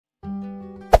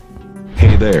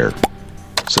there.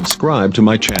 Subscribe to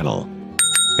my channel.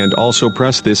 And also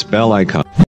press this bell icon.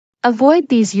 Avoid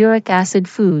these uric acid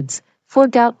foods for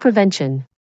gout prevention.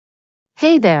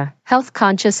 Hey there,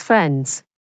 health-conscious friends.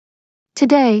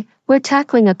 Today, we're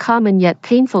tackling a common yet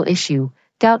painful issue,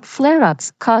 gout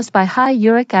flare-ups caused by high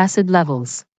uric acid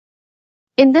levels.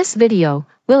 In this video,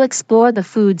 we'll explore the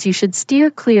foods you should steer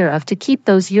clear of to keep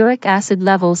those uric acid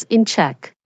levels in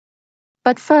check.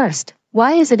 But first,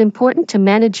 why is it important to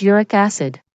manage uric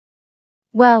acid?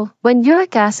 Well, when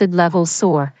uric acid levels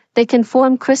soar, they can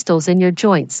form crystals in your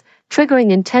joints, triggering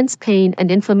intense pain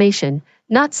and inflammation,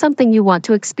 not something you want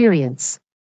to experience.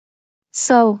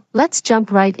 So, let's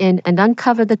jump right in and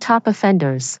uncover the top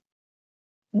offenders.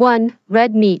 1.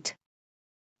 Red meat.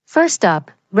 First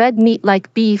up, red meat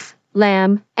like beef,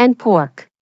 lamb, and pork.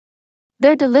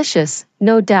 They're delicious,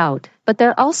 no doubt, but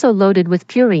they're also loaded with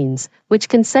purines, which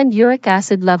can send uric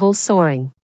acid levels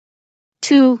soaring.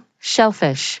 2.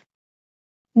 Shellfish.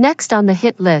 Next on the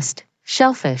hit list,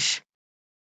 shellfish.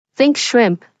 Think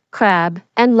shrimp, crab,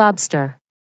 and lobster.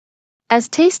 As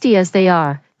tasty as they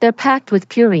are, they're packed with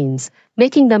purines,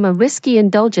 making them a risky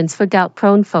indulgence for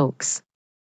gout-prone folks.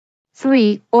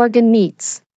 3. Organ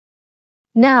meats.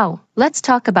 Now, let's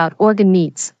talk about organ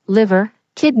meats, liver,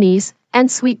 kidneys, and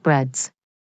sweetbreads.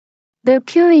 They're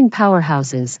purine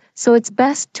powerhouses, so it's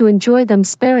best to enjoy them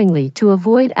sparingly to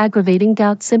avoid aggravating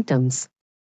gout symptoms.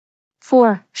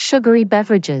 4. Sugary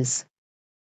beverages.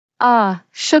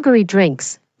 Sugary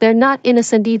drinks, they're not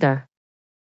innocent either.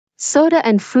 Soda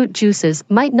and fruit juices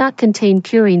might not contain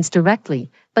purines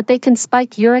directly, but they can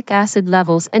spike uric acid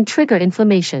levels and trigger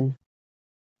inflammation.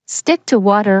 Stick to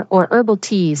water or herbal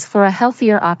teas for a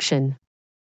healthier option.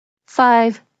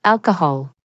 5.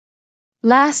 Alcohol.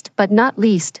 Last but not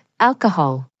least,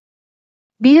 alcohol.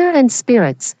 Beer and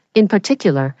spirits, in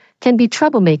particular, can be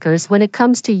troublemakers when it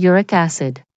comes to uric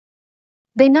acid.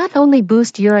 They not only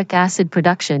boost uric acid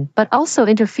production but also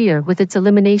interfere with its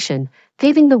elimination,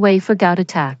 paving the way for gout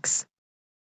attacks.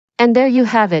 And there you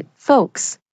have it,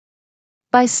 folks.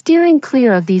 By steering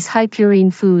clear of these high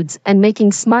purine foods and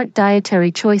making smart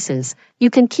dietary choices, you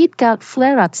can keep gout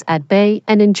flare-ups at bay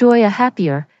and enjoy a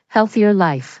happier, healthier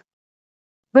life.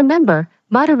 Remember,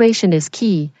 moderation is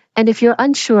key, and if you're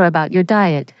unsure about your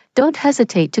diet, don't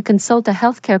hesitate to consult a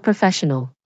healthcare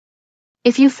professional.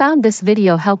 If you found this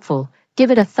video helpful,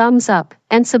 give it a thumbs up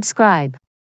and subscribe.